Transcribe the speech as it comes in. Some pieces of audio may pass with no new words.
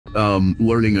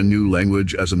Learning a new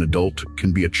language as an adult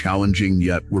can be a challenging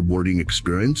yet rewarding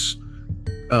experience.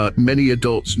 Many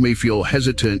adults may feel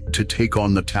hesitant to take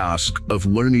on the task of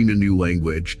learning a new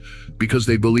language because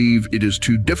they believe it is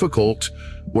too difficult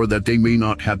or that they may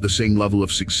not have the same level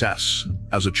of success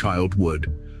as a child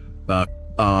would.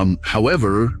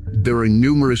 However, there are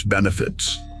numerous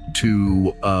benefits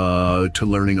to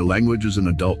learning a language as an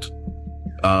adult.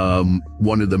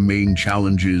 One of the main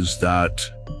challenges that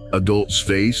adults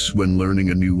face when learning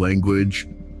a new language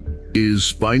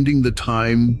is finding the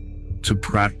time to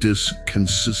practice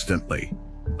consistently.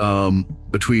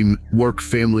 Between work,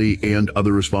 family, and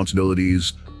other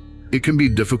responsibilities, it can be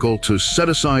difficult to set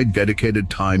aside dedicated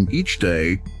time each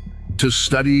day to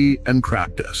study and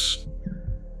practice.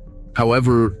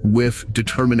 However, with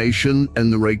determination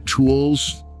and the right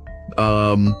tools,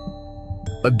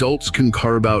 adults can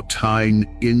carve out time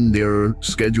in their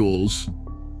schedules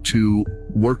to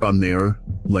work on their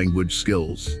language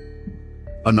skills.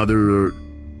 Another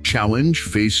challenge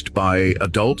faced by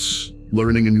adults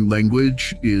learning a new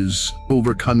language is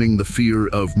overcoming the fear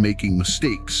of making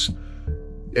mistakes.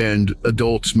 And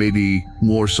adults may be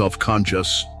more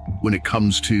self-conscious when it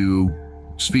comes to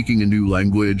speaking a new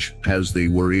language, as they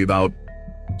worry about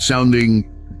sounding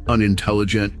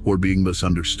unintelligent or being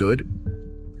misunderstood.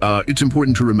 It's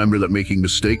important to remember that making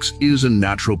mistakes is a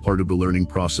natural part of the learning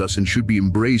process and should be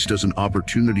embraced as an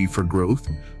opportunity for growth.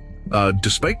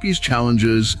 Despite these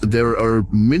challenges, there are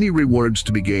many rewards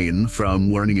to be gained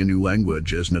from learning a new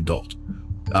language as an adult.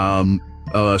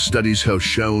 Studies have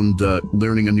shown that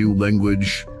learning a new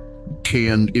language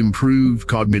can improve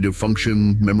cognitive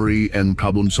function, memory, and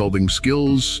problem-solving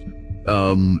skills.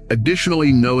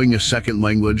 Additionally, knowing a second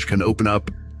language can open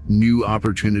up new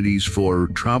opportunities for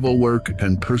travel, work,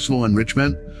 and personal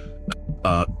enrichment.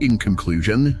 In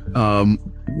conclusion,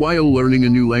 while learning a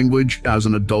new language as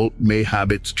an adult may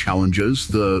have its challenges,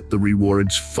 the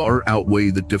rewards far outweigh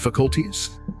the difficulties.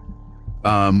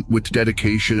 With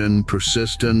dedication,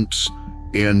 persistence,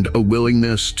 and a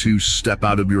willingness to step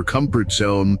out of your comfort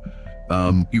zone,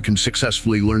 you can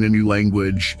successfully learn a new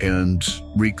language and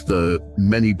reap the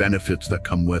many benefits that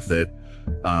come with it.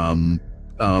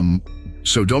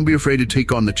 So don't be afraid to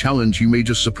take on the challenge. You may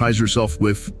just surprise yourself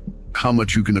with how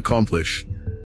much you can accomplish.